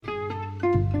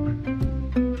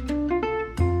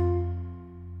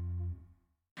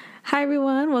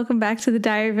welcome back to the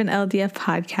Diary of an LDF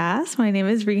podcast. My name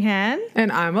is Rehan.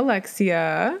 And I'm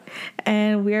Alexia.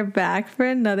 And we're back for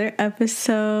another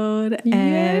episode. Yes.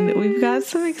 And we've got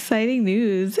some exciting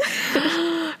news.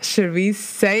 Should we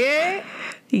say it?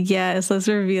 Yes, let's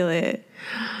reveal it.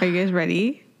 Are you guys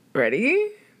ready? Ready?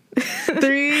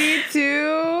 3,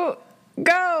 2,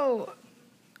 go!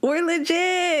 We're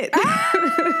legit!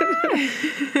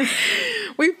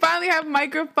 We finally have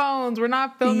microphones. We're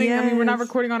not filming. Yes. I mean, we're not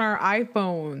recording on our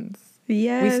iPhones.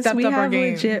 Yes, we up our have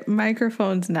game. legit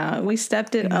microphones now. We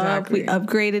stepped it up. We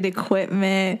upgraded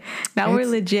equipment. Now we're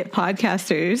legit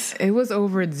podcasters. It was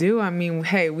overdue. I mean,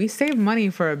 hey, we saved money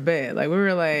for a bit. Like, we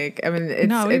were like, I mean,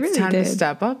 it's really time did. to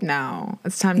step up now.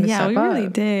 It's time to step up. Yeah, we really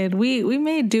did. We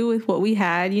made do with what we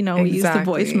had. You know, we used the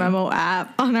voice memo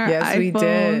app on our iPhones. Yes, we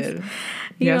did.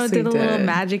 Did a little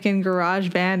magic in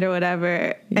GarageBand or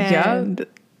whatever. And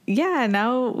yeah,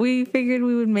 now we figured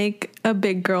we would make a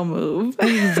big girl move.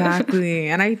 Exactly.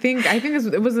 And I think this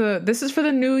is for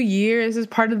the new year. This is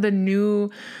part of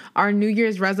our New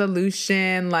Year's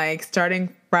resolution, like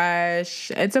starting fresh.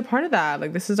 It's a part of that.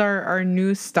 Like, this is our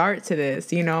new start to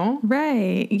this, you know?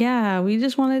 Right. Yeah. We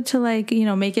just wanted to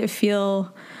make it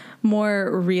feel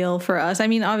more real for us. I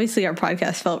mean, obviously our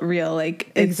podcast felt real.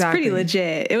 Like, it's pretty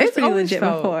legit. It was pretty legit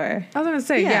before. I was gonna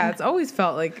say, it's always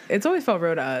felt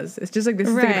real to us. It's just like this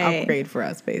is like an upgrade for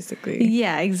us, basically.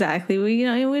 Yeah, exactly. We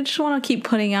just want to keep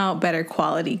putting out better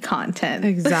quality content.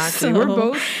 Exactly.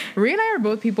 Rhea and I are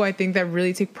both people, I think, that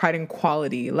really take pride in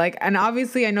quality. Like, and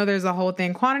obviously I know there's a whole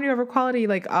thing, quantity over quality,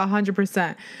 like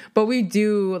 100%. But we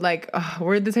do, like,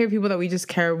 we're the type of people that we just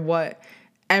care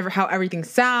how everything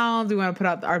sounds. We want to put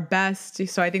out our best.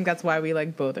 So I think that's why we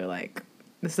both are like,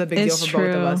 this is a big deal for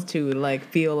both of us too, to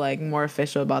feel more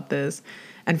official about this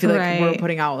and feel like we're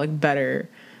putting out better,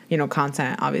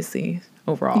 content, obviously,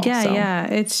 overall. Yeah,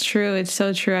 it's true. It's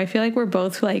so true. I feel like we're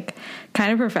both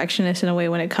kind of perfectionists in a way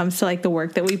when it comes to the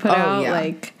work that we put out.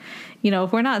 Yeah.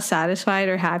 If we're not satisfied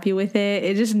or happy with it,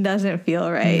 it just doesn't feel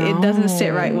right. No. It doesn't sit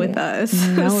right with us.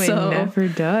 No, it never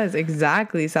does.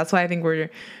 Exactly. So that's why I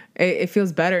think it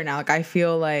feels better now. I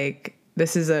feel like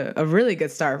this is a really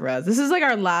good start for us. This is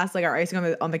our last, our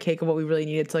icing on the cake of what we really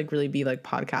needed to really be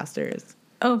podcasters.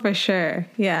 Oh, for sure.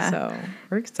 Yeah. So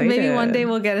we're excited. Maybe one day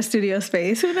we'll get a studio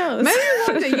space. Who knows? Maybe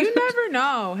one day. You never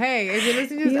know. Hey, if you're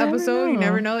listening to this episode, you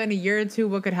never know in a year or two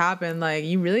what could happen.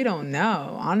 You really don't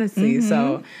know, honestly. Mm-hmm.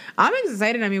 So I'm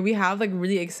excited. I mean, we have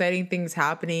really exciting things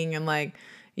happening, and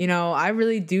I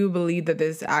really do believe that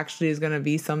this actually is going to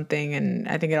be something. And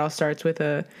I think it all starts with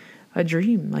a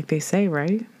dream, like they say,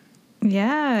 right?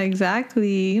 Yeah,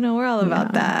 exactly. We're all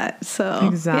about that. So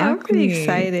exactly. Yeah, we're pretty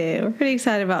excited. We're pretty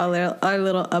excited about our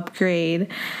little upgrade.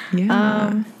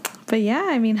 Yeah. But yeah,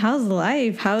 I mean, how's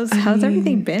life? How's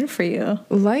everything been for you?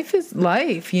 Life is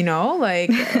life,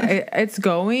 it's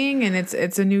going, and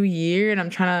it's a new year, and I'm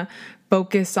trying to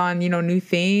focus on, new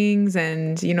things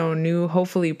and, new,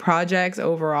 hopefully, projects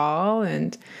overall,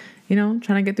 and, trying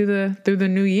to get through the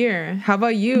new year. How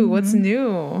about you? Mm-hmm. What's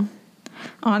new?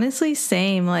 Honestly,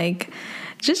 same.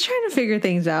 Just trying to figure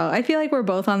things out. I feel like we're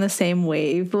both on the same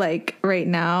wave, right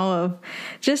now, of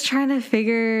just trying to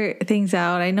figure things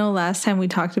out. I know last time we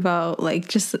talked about,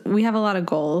 we have a lot of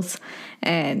goals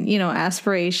and,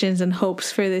 aspirations and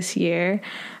hopes for this year.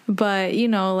 But,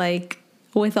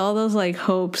 with all those,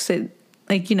 hopes,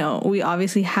 we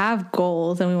obviously have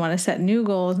goals and we want to set new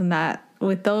goals, and that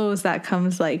with those, that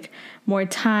comes more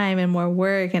time and more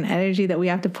work and energy that we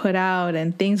have to put out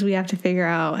and things we have to figure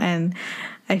out. And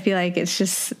I feel like it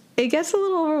gets a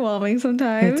little overwhelming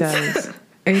sometimes.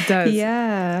 It does.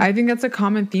 Yeah. I think that's a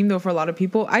common theme though for a lot of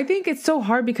people. I think it's so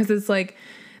hard because it's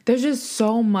there's just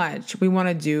so much we want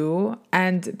to do,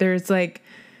 and there's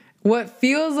what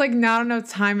feels like not enough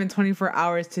time in 24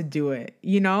 hours to do it,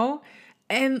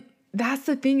 And that's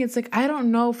the thing. It's I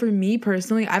don't know, for me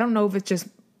personally, I don't know if it's just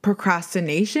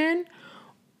procrastination,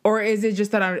 or is it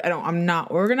just that I'm not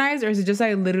organized, or is it just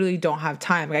I literally don't have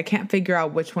time? I can't figure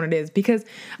out which one it is, because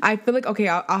I feel okay,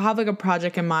 I'll have a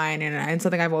project in mind and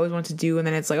something I've always wanted to do, and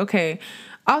then it's okay,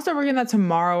 I'll start working on that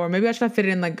tomorrow, or maybe I should fit it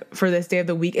in for this day of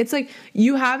the week. It's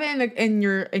you have it in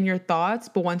your thoughts,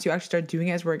 but once you actually start doing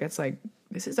it, is where it gets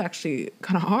this is actually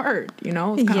kind of hard, It's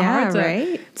kind of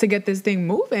hard to get this thing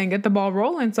moving, get the ball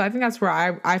rolling. So I think that's where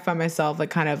I find myself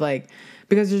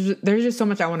because there's just so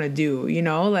much I want to do,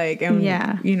 I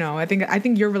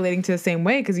think you're relating to the same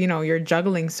way, because, you're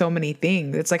juggling so many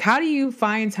things. It's how do you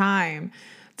find time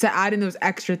to add in those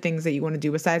extra things that you want to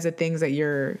do besides the things that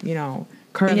you're,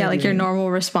 currently your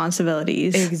normal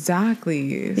responsibilities.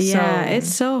 Exactly. Yeah, it's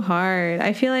so hard.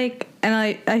 I feel like and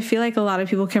I feel like a lot of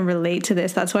people can relate to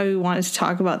this. That's why we wanted to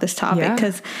talk about this topic,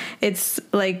 because it's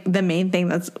like the main thing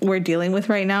that's we're dealing with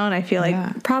right now. And I feel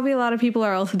like probably a lot of people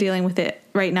are also dealing with it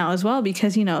right now as well,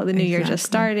 because, you know, the new year just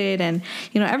started, and,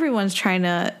 you know, everyone's trying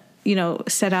to, you know,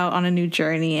 set out on a new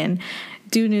journey and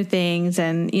do new things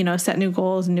and, you know, set new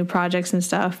goals and new projects and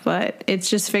stuff. But it's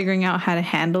just figuring out how to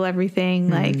handle everything,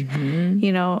 like,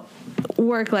 you know,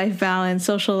 work-life balance,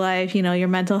 social life, you know, your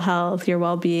mental health, your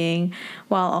well-being,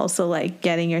 while also like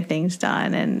getting your things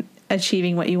done and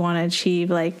achieving what you want to achieve.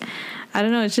 Like, I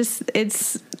don't know, it's just,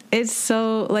 it's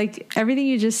so, like, everything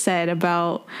you just said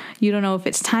about, you don't know if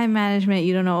it's time management,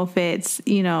 you don't know if it's,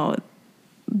 you know,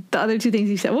 the other two things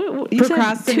you said. You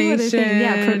procrastination. Said two other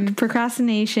things. Yeah,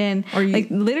 procrastination. Or like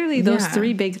literally those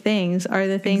three big things are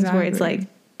the things where it's like,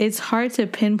 it's hard to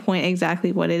pinpoint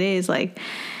exactly what it is. Like,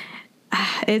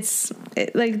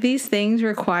 like these things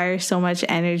require so much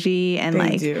energy and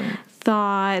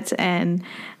thought, and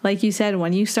like you said,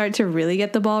 when you start to really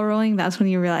get the ball rolling, that's when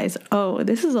you realize, oh,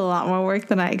 this is a lot more work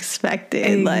than I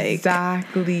expected.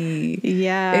 Exactly.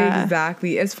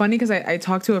 Exactly. It's funny because I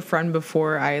talked to a friend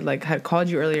before I like had called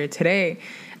you earlier today,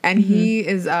 and he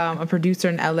is a producer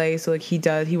in LA. So like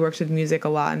he works with music a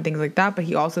lot and things like that, but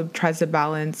he also tries to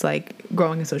balance like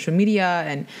growing his social media.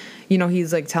 And, you know,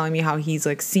 he's like telling me how he's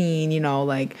like seen, you know,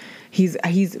 like he's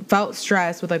felt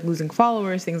stressed with like losing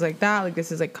followers, things like that. Like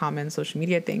this is like common social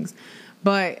media things.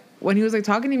 But when he was like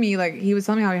talking to me, like he was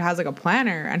telling me how he has like a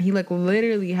planner, and he like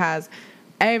literally has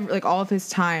like all of his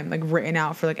time like written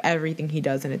out for like everything he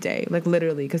does in a day, like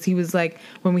literally. Because he was like,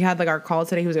 when we had like our call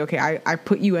today, he was like, okay, I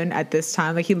put you in at this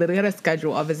time. Like he literally had a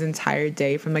schedule of his entire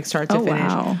day from like start to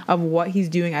finish of what he's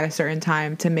doing at a certain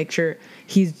time to make sure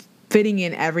he's fitting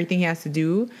in everything he has to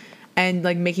do. And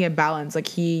like making a balance. Like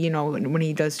he, you know, when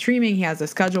he does streaming, he has a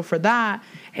schedule for that.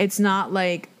 It's not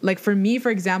like for me, for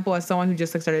example, as someone who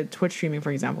just like started Twitch streaming,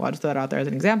 for example, I'll just throw that out there as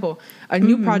an example. A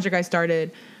new project I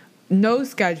started, no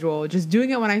schedule, just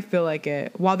doing it when I feel like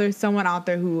it. While there's someone out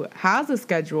there who has a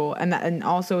schedule and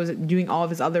also is doing all of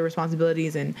his other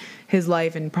responsibilities in his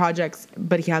life and projects,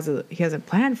 but he has a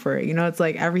plan for it. You know, it's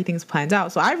like everything's planned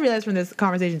out. So I realized from this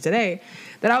conversation today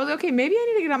that I was like, okay, maybe I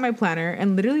need to get out my planner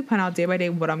and literally plan out day by day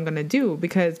what I'm gonna do,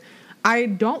 because I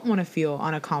don't want to feel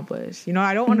unaccomplished. You know,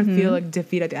 I don't want to feel like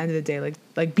defeat at the end of the day,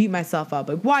 like beat myself up.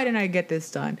 Like, why didn't I get this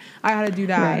done? I had to do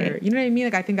that. Right. Or, you know what I mean?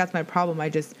 Like, I think that's my problem.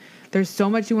 There's so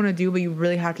much you want to do, but you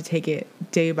really have to take it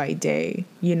day by day,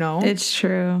 you know? It's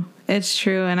true. It's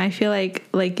true. And I feel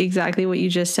like exactly what you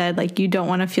just said, like you don't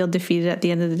want to feel defeated at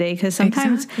the end of the day, because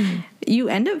sometimes you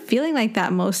end up feeling like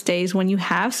that most days when you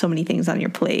have so many things on your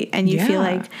plate and you feel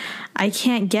like I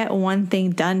can't get one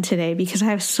thing done today because I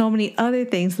have so many other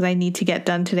things that I need to get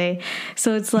done today.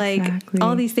 So it's like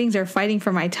all these things are fighting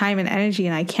for my time and energy,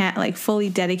 and I can't like fully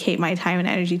dedicate my time and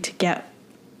energy to get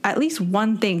at least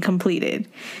one thing completed.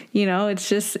 You know,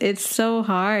 it's so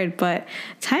hard, but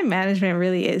time management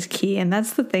really is key. And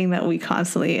that's the thing that we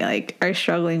constantly like are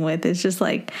struggling with, is just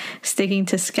like sticking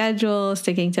to schedule,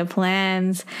 sticking to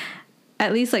plans,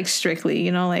 at least like strictly,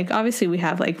 you know, like obviously we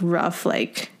have like rough,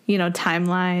 like, you know,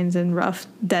 timelines and rough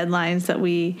deadlines that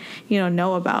we, you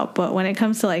know about. But when it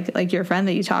comes to like your friend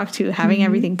that you talked to, having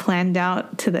everything planned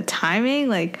out to the timing,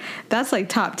 like that's like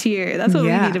top tier. That's what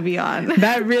we need to be on.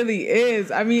 That really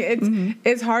is. I mean,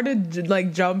 it's hard to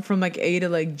like jump from like A to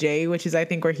like J, which is I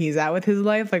think where he's at with his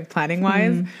life, like planning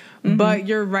wise. But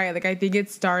you're right. Like, I think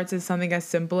it starts as something as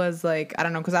simple as like, I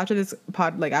don't know, because after this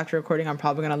like after recording, I'm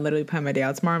probably going to literally plan my day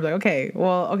out tomorrow. I'm like, okay,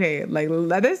 like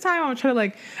at this time, I'm trying to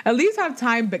like at least have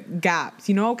time gaps,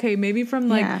 you know? Okay, maybe from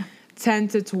like 10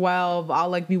 to 12, I'll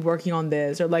like be working on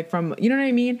this, or like from, you know what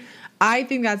I mean? I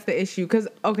think that's the issue. Because,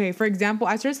 okay, for example,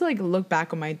 I started to like look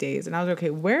back on my days and I was like,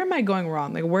 okay, where am I going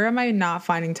wrong? Like, where am I not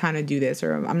finding time to do this,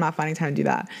 or I'm not finding time to do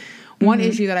that? One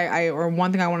issue that or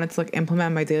one thing I wanted to like implement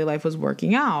in my daily life was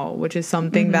working out, which is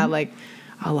something that like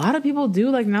a lot of people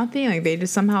do like nothing. Like they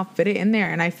just somehow fit it in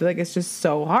there. And I feel like it's just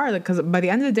so hard. Like, cause by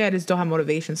the end of the day, I just don't have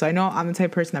motivation. So I know I'm the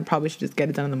type of person that probably should just get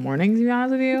it done in the mornings, to be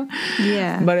honest with you.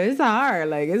 Yeah. But it's hard.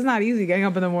 Like it's not easy getting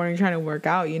up in the morning trying to work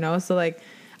out, you know? So like,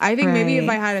 I think maybe if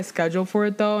I had a schedule for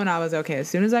it though, and I was okay, as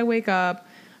soon as I wake up,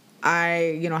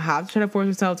 I, you know, have to try to force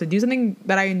myself to do something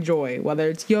that I enjoy, whether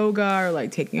it's yoga or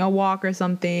like taking a walk or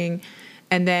something.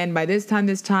 And then by this time,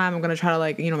 I'm going to try to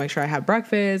like, you know, make sure I have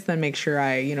breakfast, then make sure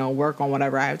I, you know, work on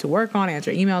whatever I have to work on,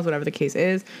 answer emails, whatever the case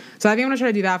is. So I think I'm going to try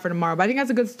to do that for tomorrow. But I think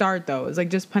that's a good start though. It's like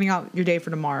just planning out your day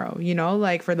for tomorrow, you know,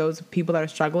 like for those people that are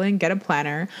struggling, get a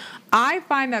planner. I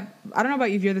find that, I don't know about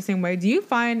you if you're the same way. Do you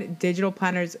find digital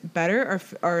planners better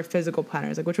or physical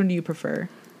planners? Like which one do you prefer?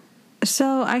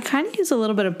 So I kind of use a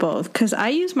little bit of both because I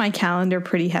use my calendar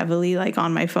pretty heavily, like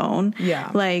on my phone. Yeah.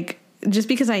 Like, just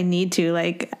because I need to,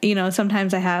 like, you know,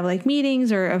 sometimes I have like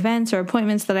meetings or events or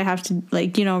appointments that I have to,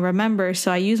 like, you know, remember.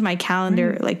 So I use my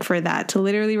calendar like for that, to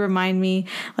literally remind me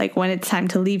like when it's time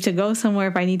to leave to go somewhere,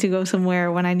 if I need to go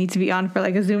somewhere, when I need to be on for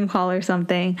like a Zoom call or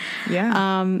something.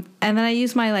 Yeah. And then I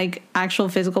use my like actual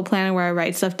physical planner where I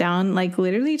write stuff down, like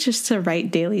literally just to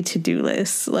write daily to-do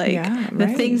lists, like the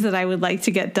things that I would like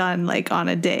to get done like on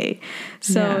a day.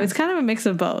 So it's kind of a mix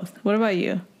of both. What about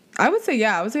you? I would say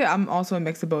I'm also a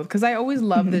mix of both, because I always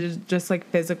love the just like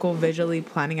physical, visually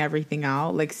planning everything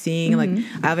out, like seeing like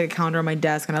I have like a calendar on my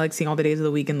desk and I like seeing all the days of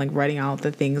the week and like writing out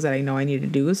the things that I know I need to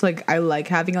do. So like I like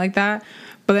having it like that,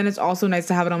 but then it's also nice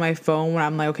to have it on my phone when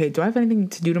I'm like, okay, do I have anything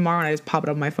to do tomorrow? And I just pop it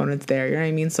up on my phone and it's there. You know what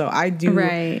I mean? So I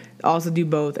do also do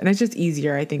both, and it's just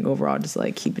easier, I think, overall, just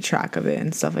like keep a track of it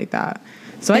and stuff like that.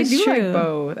 So I do like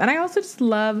both, and I also just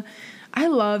love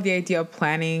the idea of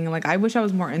planning. Like, I wish I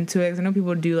was more into it, because I know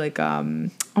people do like, oh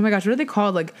my gosh, what are they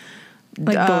called? Like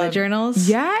bullet journals?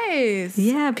 Yes.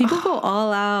 Yeah, people go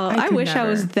all out. I wish I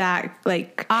was that,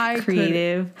 like,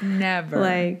 creative. Never.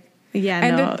 Like, yeah,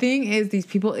 and the thing is, these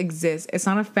people exist. It's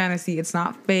not a fantasy. It's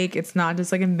not fake. It's not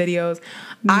just like in videos.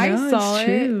 I saw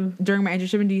it during my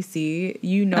internship in DC.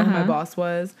 You know who my boss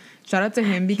was. Shout out to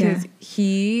him, because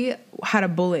he had a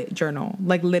bullet journal.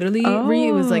 Like, literally,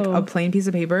 it was like a plain piece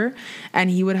of paper, and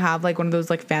he would have like one of those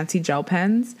like fancy gel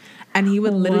pens, and he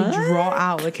would literally draw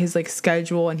out like his like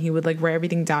schedule, and he would like write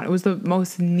everything down. It was the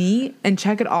most neat, and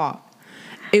check it off.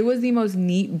 It was the most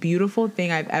neat, beautiful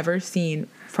thing I've ever seen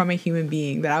from a human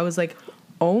being, that I was like,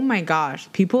 oh my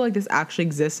gosh, people like this actually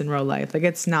exist in real life. Like,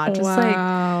 it's not just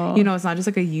like, you know, it's not just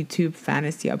like a YouTube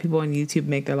fantasy how people on YouTube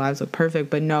make their lives look perfect.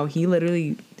 But no, he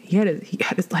literally, he had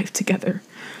his life together.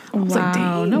 I was like,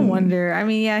 dang. No wonder. I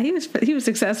mean, yeah, he was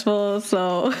successful,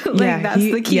 so like that's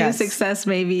the key to success,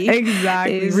 maybe.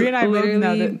 Exactly. Rhea and I both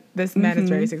know that this man is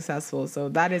very successful, so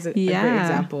that is a great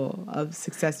example of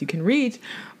success you can reach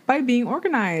by being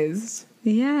organized.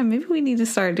 Yeah, maybe we need to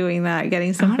start doing that,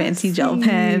 getting some fancy gel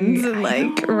pens and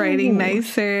like writing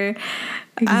nicer.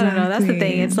 Exactly. I don't know, that's the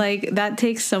thing. It's like, that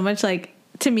takes so much, like,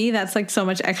 to me, that's like so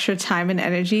much extra time and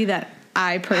energy that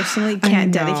I personally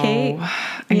can't dedicate.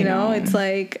 You know, it's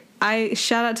like, I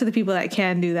shout out to the people that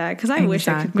can do that, because I wish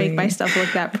I could make my stuff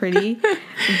look that pretty,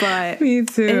 but me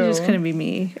too. It just couldn't be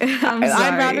me. I'm sorry.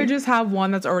 I'd rather just have one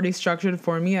that's already structured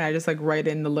for me, and I just like write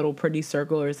in the little pretty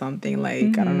circle or something.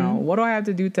 Like, I don't know, what do I have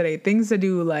to do today? Things to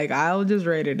do. Like, I'll just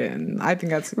write it in. I think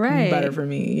that's better for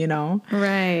me, you know?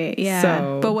 Right. Yeah.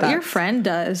 So but what your friend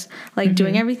does, like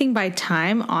doing everything by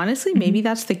time, honestly, maybe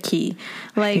that's the key.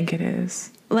 Like, I think it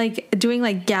is. Like, doing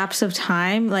like gaps of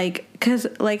time, like, because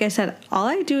like I said, all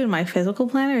I do in my physical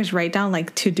planner is write down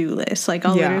like to-do lists. Like,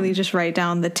 I'll literally just write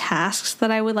down the tasks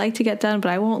that I would like to get done, but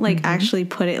I won't like actually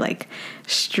put it like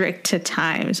strict to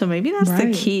time. So maybe that's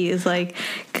the key, is like,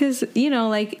 because, you know,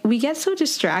 like, we get so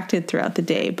distracted throughout the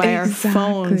day by our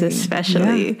phones,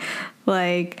 especially.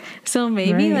 Like, so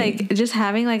maybe like just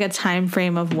having like a time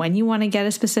frame of when you want to get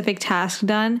a specific task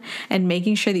done, and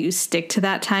making sure that you stick to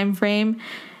that time frame,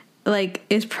 like,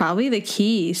 is probably the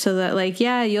key, so that like,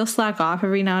 yeah, you'll slack off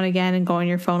every now and again and go on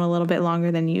your phone a little bit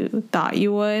longer than you thought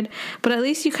you would, but at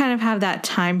least you kind of have that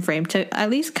time frame to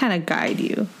at least kind of guide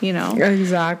you, you know?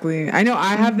 Exactly. I know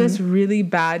I have this really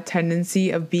bad tendency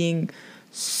of being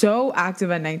so active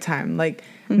at nighttime. Like,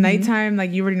 nighttime, like,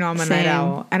 you already know I'm a night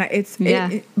owl, and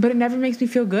but it never makes me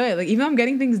feel good. Like, even though I'm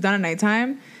getting things done at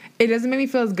nighttime, it doesn't make me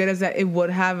feel as good as that it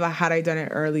would have had I done it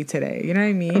early today. You know what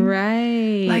I mean?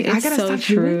 Right. Like, I gotta stop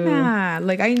doing that.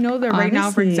 Like, I know that right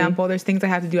now, for example, there's things I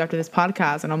have to do after this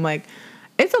podcast, and I'm like,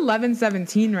 it's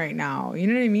 11:17 right now. You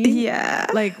know what I mean? Yeah.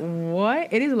 Like,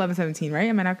 what? It is 11:17, right?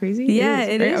 Am I not crazy? Yeah,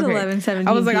 it is 11:17.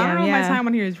 I was like, I don't know if my time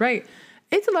on here is right.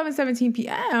 It's 11:17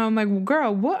 p.m. I'm like, well,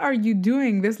 girl, what are you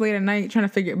doing this late at night trying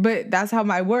to figure? But that's how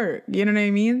I work. You know what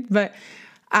I mean? But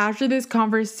after this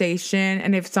conversation,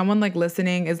 and if someone like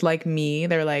listening is like me,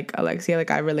 they're like, Alexia,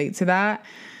 like, I relate to that.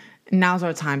 Now's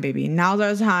our time, baby. Now's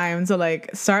our time to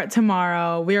like start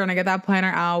tomorrow. We are gonna get that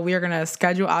planner out. We are gonna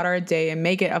schedule out our day and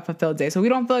make it a fulfilled day, so we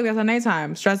don't feel like that's at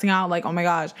nighttime, stressing out like, oh my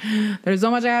gosh, there's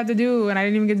so much I have to do and I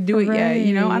didn't even get to do it yet.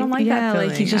 You know, I don't like that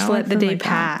feeling. Like, you just let the day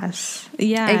pass.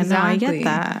 Yeah, exactly. No, I get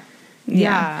that.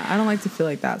 Yeah, I don't like to feel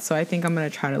like that. So I think I'm going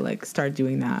to try to like start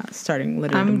doing that starting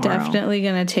literally tomorrow. I'm definitely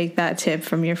going to take that tip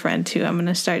from your friend too. I'm going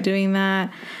to start doing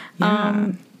that.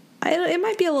 Yeah. It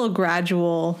might be a little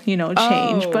gradual, you know,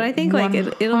 change, but I think like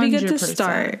it'll be good to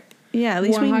start. Yeah, at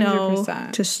least 100%. We know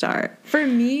to start. For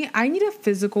me, I need a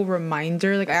physical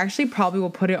reminder. Like, I actually probably will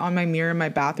put it on my mirror in my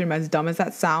bathroom, as dumb as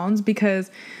that sounds,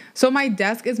 because So my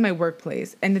desk is my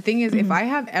workplace. And the thing is, if I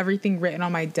have everything written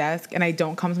on my desk and I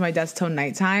don't come to my desk till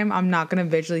nighttime, I'm not going to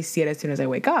visually see it as soon as I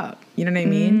wake up. You know what I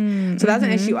mean? So that's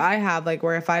an issue I have, like,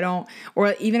 where if I don't,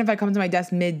 or even if I come to my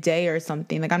desk midday or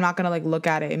something, like, I'm not going to, like, look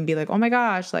at it and be like, oh my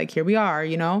gosh, like, here we are,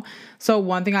 you know? So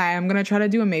one thing I am going to try to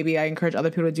do, and maybe I encourage other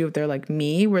people to do if they're like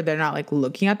me, where they're not, like,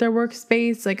 looking at their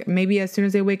workspace, like, maybe as soon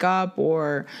as they wake up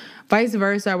or vice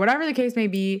versa, or whatever the case may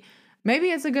be,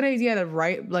 maybe it's a good idea to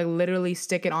literally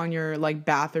stick it on your, like,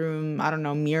 bathroom, I don't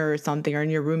know, mirror or something, or in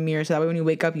your room mirror, so that way when you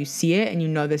wake up, you see it and you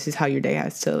know this is how your day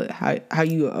has to, how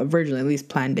you originally at least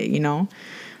planned it, you know?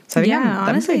 So I think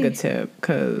honestly, that's a good tip,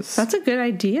 because that's a good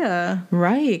idea.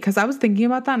 Right, because I was thinking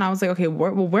about that and I was like, okay,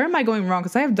 where am I going wrong?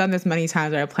 Because I have done this many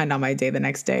times where I planned out my day the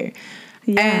next day.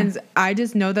 Yeah. And I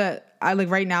just know that I, like,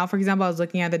 right now, for example, I was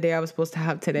looking at the day I was supposed to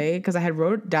have today because I had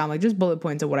wrote down, like, just bullet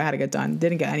points of what I had to get done.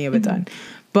 Didn't get any of it done.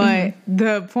 But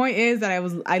the point is that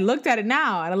I looked at it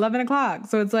now at 11 o'clock.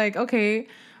 So it's like, okay,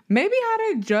 maybe had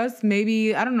I just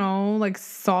I don't know, like,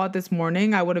 saw it this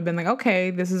morning, I would have been like, okay,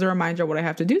 this is a reminder of what I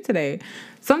have to do today.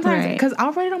 Sometimes, because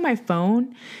I'll write it on my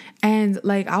phone and,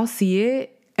 like, I'll see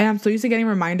it and I'm so used to getting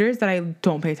reminders that I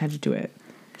don't pay attention to it.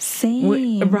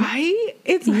 Same. Right?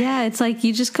 It's like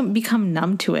you just become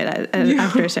numb to it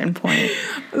after a certain point.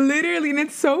 Literally. And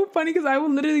it's so funny because I will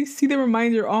literally see the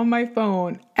reminder on my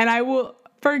phone and I will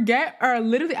forget or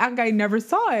literally act like I never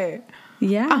saw it.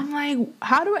 Yeah. I'm like,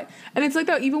 how do I? And it's like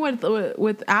that even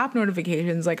with app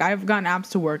notifications. Like, I've gotten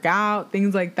apps to work out,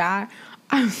 things like that.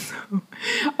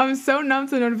 I'm so numb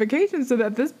to notifications, so that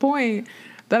at this point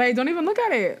that I don't even look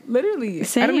at it. Literally.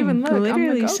 Same. I don't even look. Literally,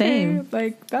 I'm like, okay, same.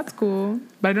 Like, that's cool.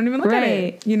 But I don't even look at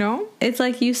it, you know? It's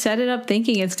like you set it up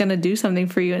thinking it's going to do something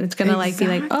for you, and it's going to like be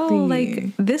like, oh,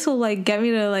 like, this will, like, get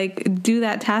me to, like, do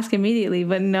that task immediately.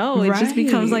 But no, it just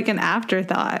becomes like an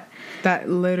afterthought. That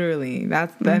literally,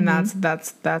 that's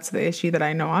the issue that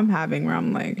I know I'm having, where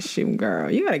I'm like, shoot, girl,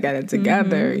 you got to get it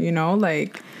together, you know?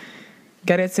 Like,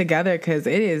 get it together, because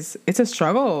it's a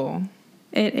struggle.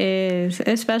 It is,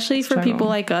 especially for people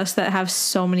like us that have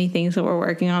so many things that we're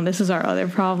working on. This is our other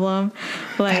problem.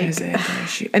 Like, that is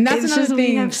it. And that's another thing.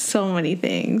 We have so many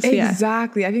things.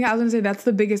 Exactly. I think I was gonna say that's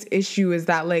the biggest issue, is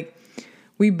that, like,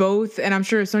 we both, and I'm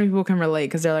sure some people can relate,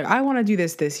 because they're like, I want to do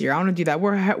this year. I want to do that.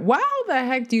 How the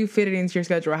heck do you fit it into your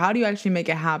schedule? How do you actually make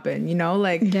it happen? You know,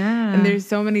 like, and there's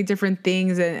so many different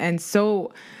things, and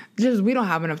so just we don't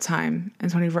have enough time in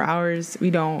 24 hours.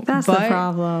 We don't. That's the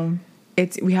problem.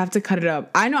 We have to cut it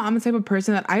up. I know I'm the type of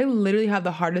person that I literally have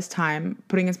the hardest time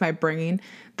putting into my brain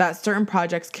that certain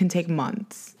projects can take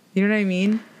months. You know what I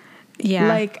mean? Yeah.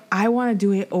 Like, I want to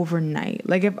do it overnight.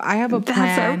 Like, if I have a plan.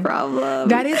 That's our problem.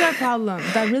 That is our problem.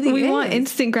 That really we want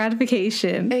instant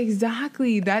gratification.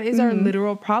 Exactly. That is our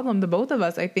literal problem, the both of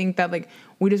us. I think that, like,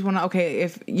 we just want to, okay,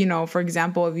 if, you know, for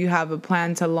example, if you have a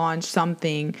plan to launch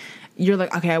something, you're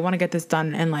like, okay, I want to get this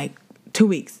done in, like, 2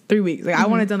 weeks, 3 weeks. Like, I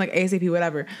want it done, like, ASAP,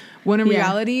 whatever. When in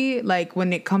reality, like,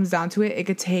 when it comes down to it, it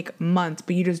could take months,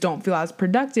 but you just don't feel as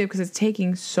productive because it's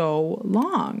taking so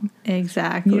long.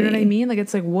 Exactly. You know what I mean? Like,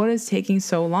 it's like, what is taking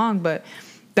so long? But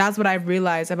that's what I've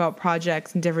realized about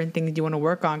projects and different things you want to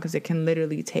work on, because it can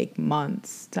literally take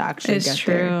months to actually get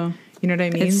there. You know what I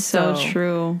mean? It's so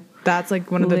true. That's, like,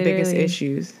 one of the biggest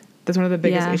issues. That's one of the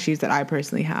biggest issues that I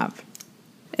personally have.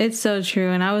 It's so true.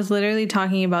 And I was literally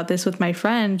talking about this with my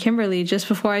friend, Kimberly, just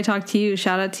before I talked to you.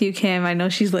 Shout out to you, Kim. I know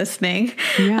she's listening.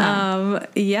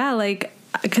 Yeah. Like,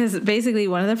 because basically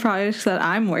one of the projects that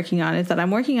I'm working on is that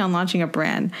I'm working on launching a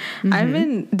brand. I've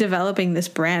been developing this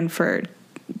brand for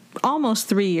almost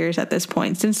 3 years at this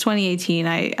point. Since 2018,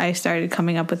 I started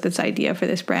coming up with this idea for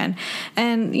this brand.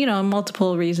 And, you know,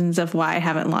 multiple reasons of why I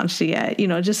haven't launched it yet. You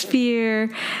know, just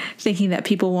fear, thinking that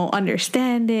people won't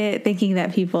understand it, thinking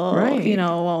that people, you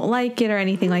know, won't like it or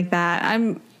anything like that.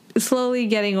 I'm slowly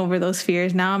getting over those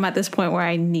fears. Now I'm at this point where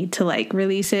I need to, like,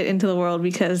 release it into the world,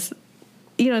 because,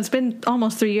 you know, it's been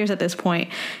almost 3 years at this point.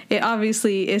 It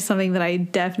obviously is something that I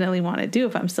definitely want to do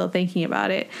if I'm still thinking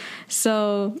about it.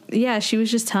 So, yeah, she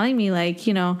was just telling me, like,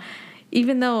 you know,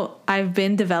 even though I've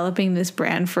been developing this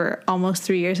brand for almost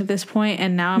 3 years at this point,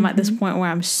 and now I'm at this point where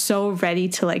I'm so ready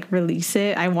to, like, release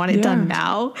it. I want it done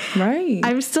now. Right.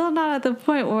 I'm still not at the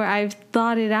point where I've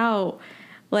thought it out,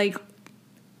 like,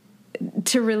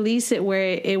 to release it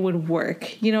where it would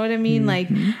work. You know what I mean? Like,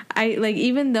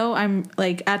 even though I'm,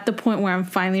 like, at the point where I'm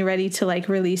finally ready to, like,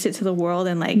 release it to the world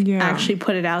and, like, actually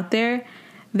put it out there,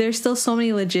 there's still so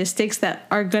many logistics that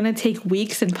are going to take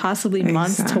weeks and possibly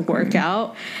months to work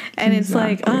out. And it's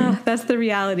like, that's the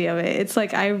reality of it. It's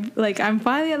like, I'm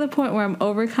finally at the point where I'm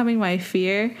overcoming my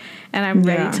fear and I'm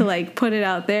ready to like put it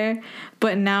out there.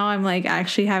 But now I'm like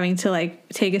actually having to like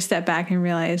take a step back and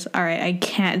realize, all right, I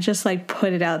can't just like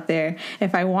put it out there.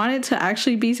 If I want it to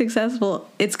actually be successful,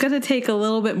 it's going to take a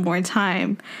little bit more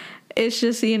time. It's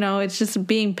just, it's just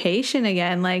being patient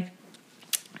again, like,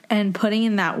 and putting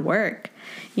in that work,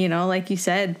 like you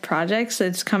said, projects,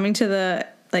 it's coming to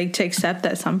to accept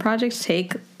that some projects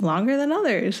take longer than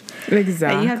others.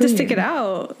 Exactly. And you have to stick it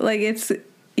out. Like if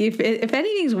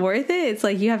anything's worth it, it's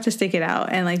like you have to stick it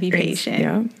out and like be patient.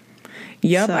 Yeah.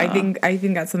 Yep. So. I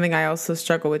think that's something I also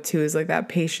struggle with too, is like that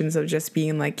patience of just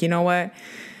being like, you know what?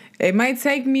 It might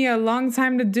take me a long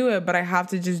time to do it, but I have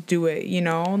to just do it,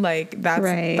 like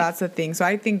that's the thing. So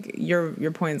I think your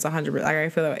point is 100%. Like I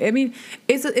feel that. I mean,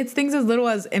 it's things as little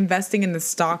as investing in the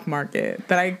stock market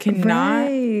that I cannot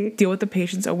deal with the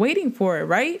patience of waiting for it,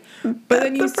 right? But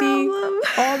then you see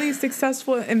all these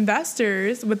successful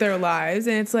investors with their lives,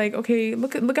 and it's like, okay,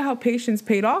 look at how patience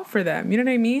paid off for them. You know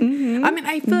what I mean? Mm-hmm. I mean,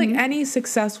 I feel like any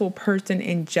successful person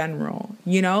in general,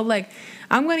 like.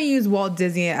 I'm going to use Walt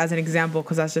Disney as an example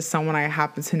because that's just someone I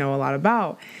happen to know a lot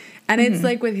about. And it's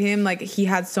like with him, like he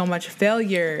had so much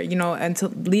failure, until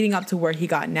leading up to where he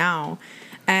got now.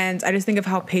 And I just think of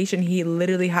how patient he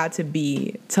literally had to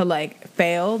be to like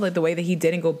fail, like the way that he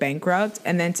did and go bankrupt,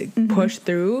 and then to push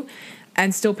through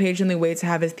and still patiently wait to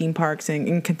have his theme parks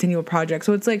and continue a project.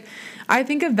 So it's like, I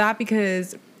think of that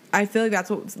because I feel like that's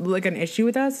what's like an issue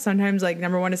with us. Sometimes like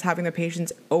number one is having the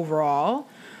patience overall.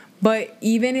 But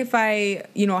even if I,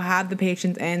 have the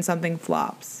patience and something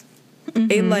flops,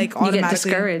 it like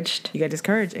automatically... You get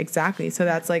discouraged, exactly. So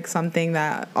that's like something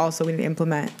that also we need to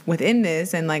implement within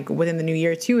this and like within the new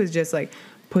year too, is just like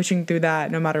pushing through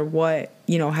that no matter what,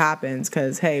 happens.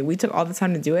 Because, hey, we took all the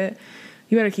time to do it.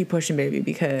 You better keep pushing, baby,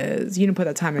 because you didn't put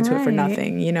that time into it for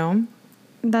nothing,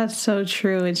 That's so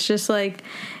true. It's just like,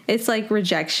 it's like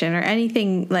rejection or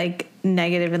anything like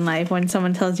negative in life. When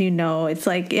someone tells you no, it's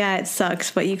like, yeah, it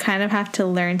sucks, but you kind of have to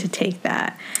learn to take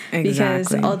that.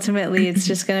 Exactly. Because ultimately it's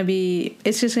just going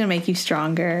to make you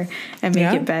stronger and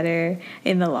make it better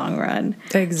in the long run.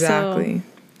 Exactly.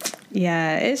 So,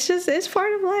 yeah, it's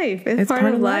part of life. It's part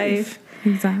of life.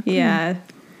 Exactly. Yeah.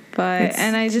 But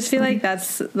and I just feel like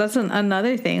that's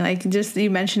another thing, like just you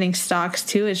mentioning stocks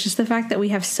too. It's just the fact that we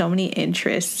have so many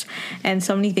interests and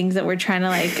so many things that we're trying to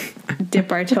like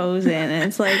dip our toes in, and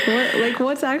it's like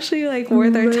what's actually like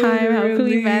worth our time? How can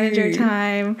we manage our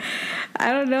time?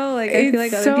 I don't know. Like I feel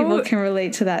like other people can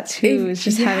relate to that too. It's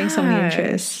just having so many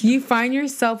interests. You find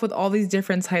yourself with all these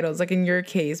different titles. Like in your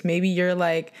case, maybe you're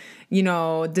like,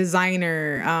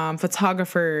 designer,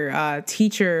 photographer,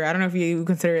 teacher. I don't know if you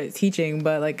consider it teaching,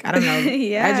 but like, I don't know,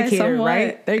 educator, somewhat.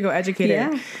 Right? There you go, educator.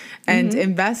 Yeah. And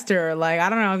investor, like, I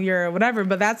don't know if you're whatever,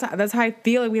 but that's how I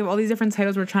feel. Like we have all these different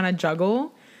titles we're trying to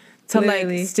juggle to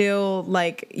like still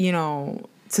like, to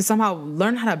somehow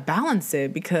learn how to balance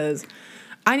it, because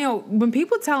I know when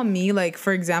people tell me, like,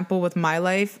 for example, with my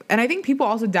life, and I think people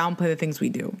also downplay the things we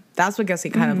do. That's what gets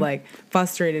me kind of, like,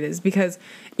 frustrated, is because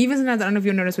even sometimes, I don't know if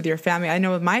you'll notice with your family, I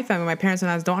know with my family, my parents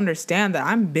sometimes don't understand that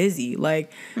I'm busy,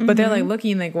 like, but they're, like,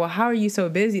 looking, like, well, how are you so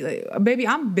busy? Like, baby,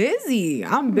 I'm busy.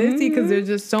 I'm busy because there's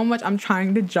just so much I'm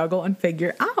trying to juggle and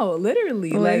figure out,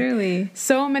 literally. Like,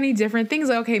 so many different things.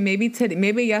 Like, okay,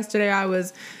 maybe yesterday I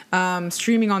was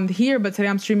streaming on here, but today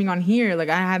I'm streaming on here. Like,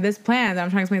 I had this plan that I'm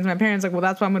trying to explain to my parents, like, well,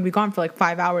 that's why I'm going to be gone for, like,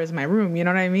 5 hours in my room. You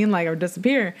know what I mean? Like, or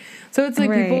disappear. So it's, like,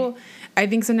 people... I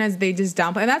think sometimes they just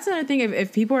downplay. And that's another thing.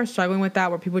 If people are struggling with that,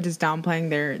 where people just downplaying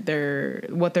their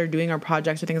what they're doing or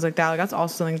projects or things like that, like that's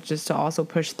also something just to also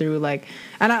push through. Like,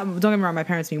 and don't get me wrong, my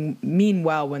parents mean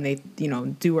well when they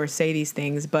do or say these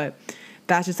things, but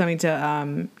that's just something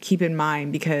to keep in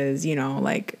mind, because you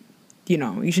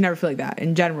should never feel like that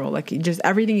in general. Like, just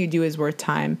everything you do is worth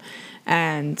time,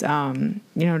 and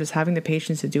just having the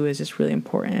patience to do is just really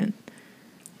important.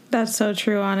 That's so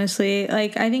true, honestly.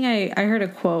 Like, I think I heard a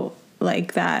quote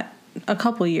like that a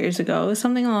couple years ago,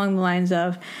 something along the lines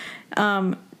of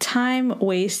time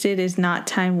wasted is not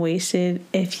time wasted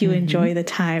if you enjoy the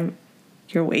time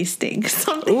you're wasting.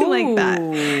 Something like that.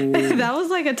 That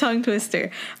was like a tongue twister,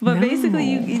 but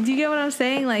basically do you get what I'm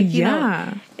saying? Like, you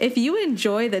know, if you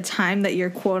enjoy the time that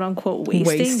you're quote unquote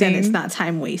wasting, then it's not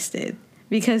time wasted,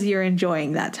 because you're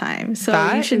enjoying that time.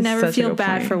 So you should never feel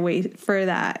bad for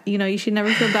that. You should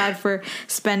never feel bad for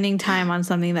spending time on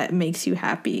something that makes you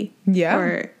happy. Yeah.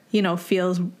 Or,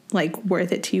 feels like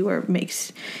worth it to you or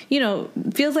makes,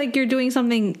 feels like you're doing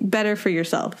something better for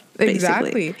yourself. Basically.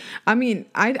 Exactly. I mean,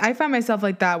 I find myself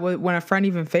like that when a friend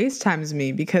even FaceTimes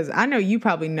me, because I know you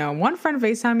probably know one friend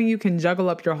FaceTiming you can juggle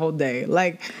up your whole day.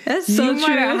 Like, that's so you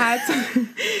true. Might have had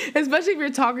to, especially if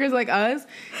you're talkers like us,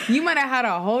 you might have had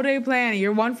a whole day plan and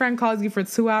your one friend calls you for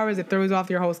 2 hours, it throws off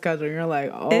your whole schedule. And you're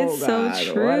like, oh, it's God,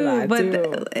 so true.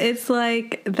 But it's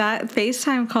like that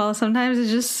FaceTime call sometimes is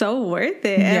just so worth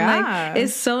it. Yeah. And like,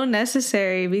 it's so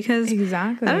necessary because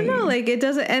exactly. I don't know, like it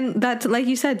doesn't, and that's like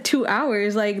you said, 2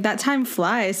 hours, like that time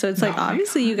flies. So it's like,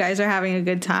 obviously you guys are having a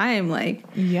good time. Like,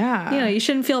 yeah, you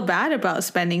shouldn't feel bad about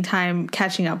spending time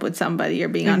catching up with somebody or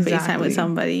being on FaceTime with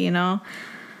somebody,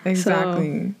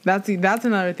 Exactly. So, that's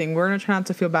another thing. We're gonna try not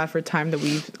to feel bad for time that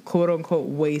we've quote unquote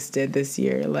wasted this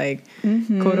year, like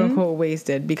quote unquote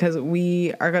wasted, because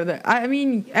we are gonna. I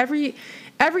mean, every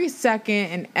second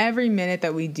and every minute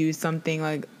that we do something,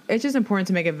 like it's just important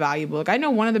to make it valuable. Like I know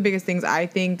one of the biggest things I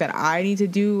think that I need to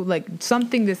do, like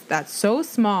something that's so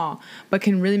small but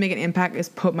can really make an impact, is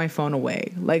put my phone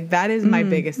away. Like that is my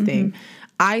biggest thing.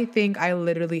 I think I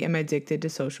literally am addicted to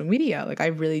social media. Like I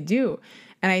really do.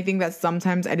 And I think that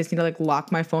sometimes I just need to like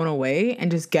lock my phone away and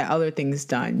just get other things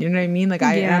done. You know what I mean? Like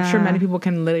I'm sure many people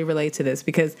can literally relate to this,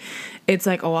 because it's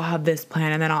like, oh, I'll have this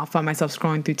plan, and then I'll find myself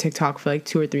scrolling through TikTok for like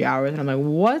 2 or 3 hours, and I'm like,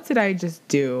 what did I just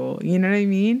do? You know what I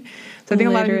mean? So I think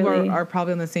a lot of people are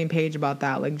probably on the same page about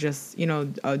that. Like just,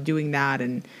 doing that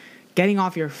and getting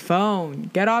off your phone.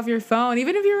 Get off your phone.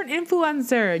 Even if you're an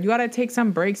influencer, you got to take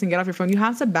some breaks and get off your phone. You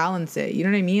have to balance it. You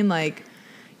know what I mean? Like,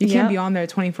 you can't be on there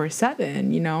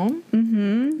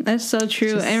 24/7, That's so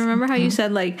true. And remember how you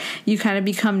said, like, you kind of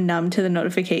become numb to the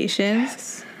notifications?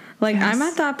 Yes. Like, I'm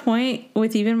at that point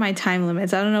with even my time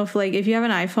limits. I don't know if you have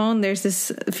an iPhone, there's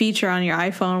this feature on your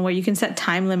iPhone where you can set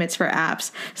time limits for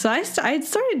apps. So I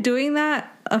started doing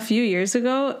that a few years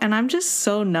ago, and I'm just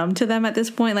so numb to them at this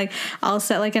point. Like, I'll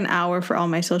set like an hour for all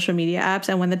my social media apps,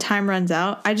 and when the time runs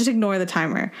out, I just ignore the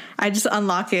timer. I just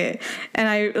unlock it, and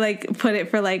I like put it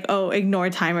for like, oh,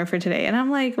 ignore timer for today. And I'm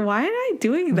like, why am I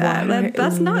doing that?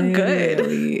 That's not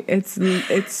good.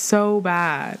 It's so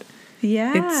bad.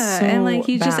 Yeah, so and like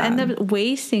you just end up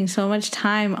wasting so much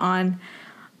time on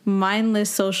mindless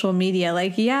social media.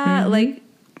 Like, like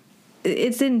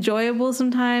it's enjoyable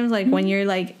sometimes, like when you're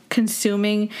like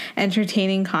consuming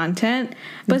entertaining content,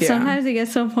 but sometimes it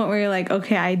gets to a point where you're like,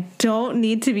 okay, I don't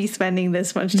need to be spending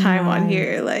this much time on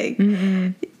here. Like,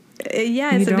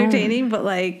 it's entertaining, but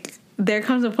like there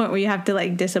comes a point where you have to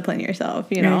like discipline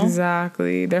yourself,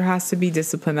 Exactly. There has to be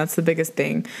discipline. That's the biggest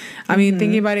thing. I mean,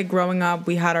 thinking about it, growing up,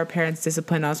 we had our parents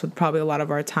discipline us with probably a lot of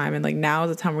our time, and like now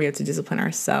is the time where we have to discipline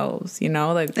ourselves,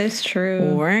 like it's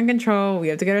true. We're in control. We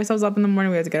have to get ourselves up in the morning.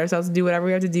 We have to get ourselves to do whatever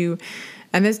we have to do.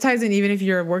 And this ties in, even if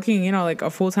you're working, like a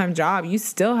full-time job, you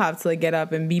still have to like get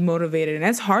up and be motivated. And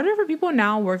it's harder for people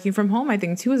now working from home, I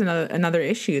think, too, is another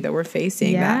issue that we're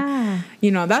facing. Yeah.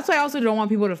 That, that's why I also don't want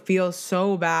people to feel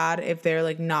so bad if they're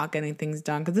like not getting things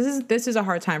done. Because this is a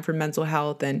hard time for mental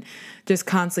health and just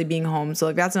constantly being home. So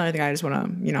like that's another thing I just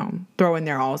want to, throw in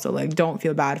there also. Like don't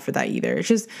feel bad for that either. It's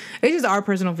just our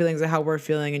personal feelings of how we're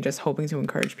feeling, and just hoping to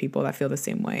encourage people that feel the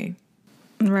same way.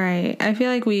 Right. I feel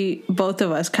like both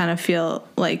of us kind of feel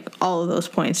like all of those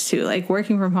points too. Like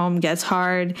working from home gets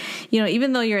hard.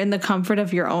 Even though you're in the comfort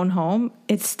of your own home,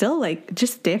 it's still like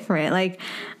just different. Like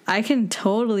I can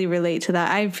totally relate to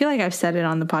that. I feel like I've said it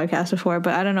on the podcast before,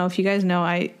 but I don't know if you guys know,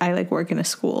 I like work in a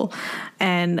school.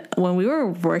 And when we were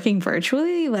working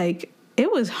virtually, like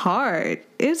it was hard.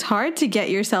 It was hard to get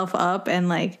yourself up and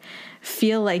like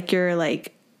feel like you're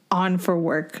like on for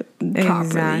work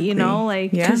properly,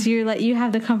 because you're like, you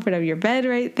have the comfort of your bed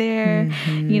right there,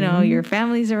 your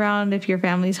family's around, if your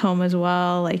family's home as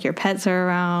well, like your pets are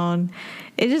around.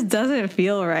 It just doesn't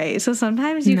feel right. So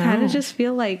sometimes you kind of just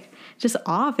feel like just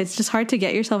off. It's just hard to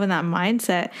get yourself in that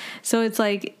mindset. So it's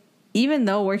like, even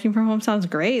though working from home sounds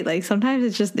great, like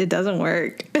sometimes it doesn't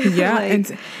work. Yeah.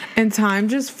 and time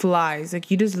just flies.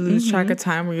 Like you just lose track of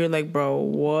time where you're like, bro,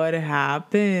 what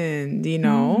happened?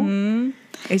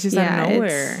 It's just out of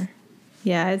nowhere.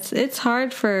 It's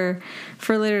hard for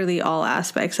literally all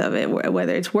aspects of it,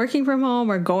 whether it's working from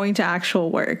home or going to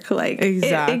actual work. Like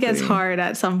it gets hard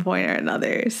at some point or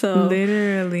another. So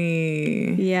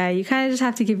literally, you kind of just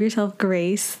have to give yourself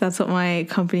grace. That's what my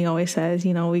company always says.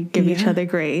 We give each other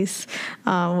grace,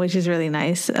 which is really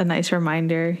nice. A nice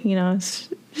reminder. It's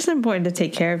just important to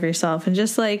take care of yourself and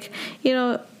just like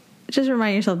just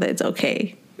remind yourself that it's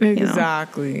okay.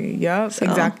 Exactly. Yep. So.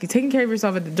 Exactly. Taking care of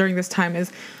yourself during this time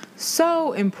is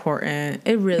so important.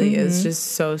 It really is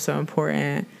just so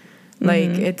important. Like,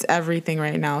 it's everything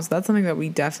right now. So that's something that we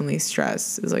definitely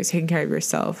stress, is like taking care of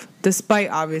yourself, despite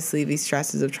obviously these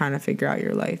stresses of trying to figure out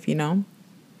your life, you know?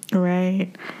 Right.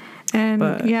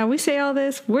 And yeah, we say all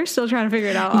this, we're still trying to figure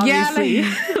it out, obviously.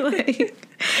 Yeah,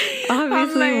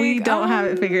 obviously we don't have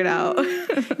it figured out.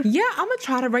 Yeah, I'm gonna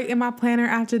try to write in my planner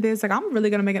after this. Like, I'm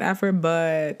really gonna make an effort,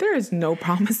 but there is no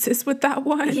promises with that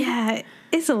one. Yeah,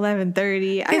 it's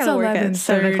 11:30. I gotta work at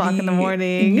 7 o'clock in the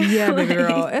morning. Yeah, baby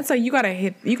girl. It's like you gotta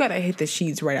hit the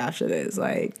sheets right after this.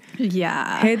 Like,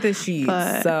 yeah, hit the sheets.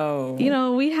 But, so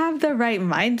we have the right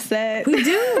mindset. We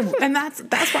do, and that's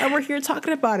why we're here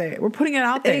talking about it. We're putting it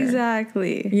out there.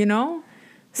 Exactly.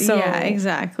 So yeah,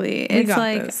 exactly. It's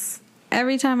like this.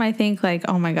 Every time I think like,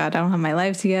 oh my God, I don't have my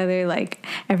life together, like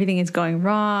everything is going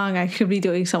wrong, I could be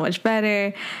doing so much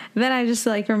better, then I just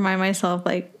like remind myself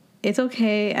like, it's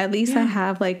okay, at least I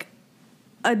have like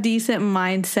a decent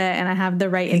mindset and I have the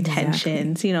right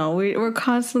intentions. We're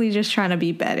constantly just trying to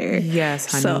be better.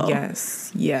 Yes, honey. So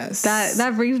yes.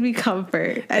 That brings me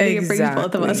comfort. I think it brings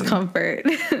both of us comfort.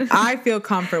 I feel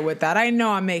comfort with that. I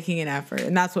know I'm making an effort,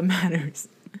 and that's what matters.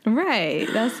 Right.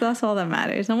 That's all that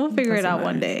matters. And we'll figure it out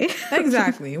one day.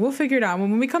 Exactly. We'll figure it out.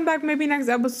 When we come back, maybe next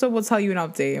episode, we'll tell you an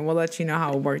update and we'll let you know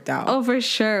how it worked out. Oh, for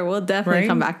sure. We'll definitely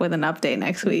come back with an update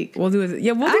next week. We'll do it.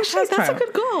 Yeah, we'll Actually, do that's a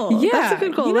good goal. Yeah. That's a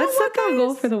good goal. Let's set that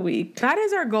goal for the week. That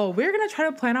is our goal. We're going to try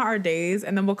to plan out our days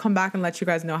and then we'll come back and let you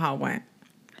guys know how it went.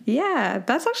 Yeah,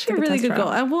 that's actually a really good goal.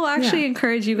 And we'll actually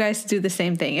encourage you guys to do the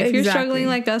same thing. If you're struggling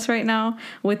like us right now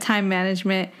with time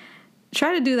management,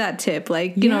 try to do that tip.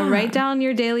 Like, write down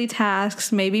your daily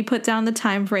tasks, maybe put down the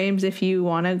time frames if you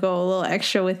want to go a little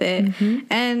extra with it,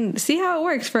 and see how it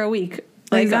works for a week.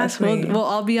 Like us, we'll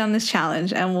all be on this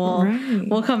challenge, and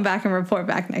we'll come back and report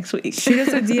back next week. Shoot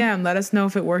us a DM. Let us know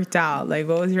if it worked out. Like,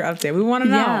 what was your update? We want to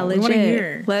know. Yeah, legit. We want to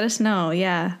hear. Let us know.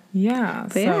 Yeah. Yeah.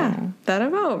 But that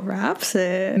about wraps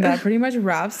it. That pretty much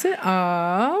wraps it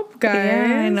up, guys.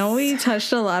 Yeah, I know we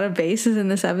touched a lot of bases in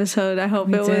this episode. I hope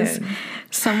it was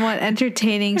somewhat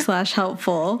entertaining /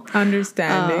 helpful,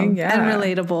 understanding, and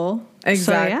relatable.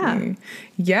 Exactly. So,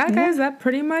 yeah, guys, that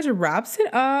pretty much wraps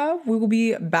it up. We will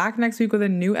be back next week with a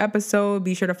new episode.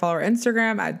 Be sure to follow our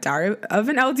Instagram at Diary of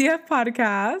an LDF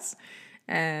Podcast.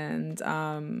 And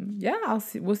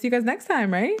we'll see you guys next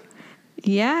time, right?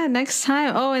 Yeah, next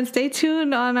time. Oh, and stay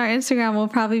tuned on our Instagram. We'll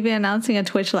probably be announcing a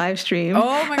Twitch live stream.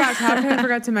 Oh my gosh, how could I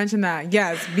forgot to mention that?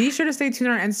 Yes, be sure to stay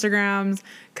tuned on our Instagrams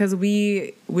because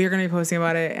we're going to be posting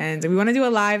about it, and we want to do a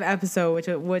live episode,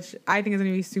 which I think is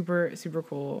going to be super, super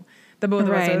cool. The both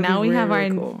of us are now we really, have really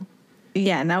our cool.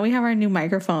 Yeah, now we have our new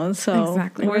microphones, so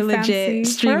we're legit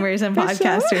streamers and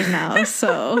podcasters now.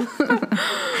 So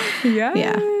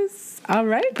yes, all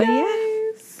right,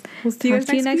 guys. But we'll see you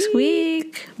guys next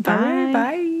week. Bye. Right,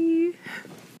 bye.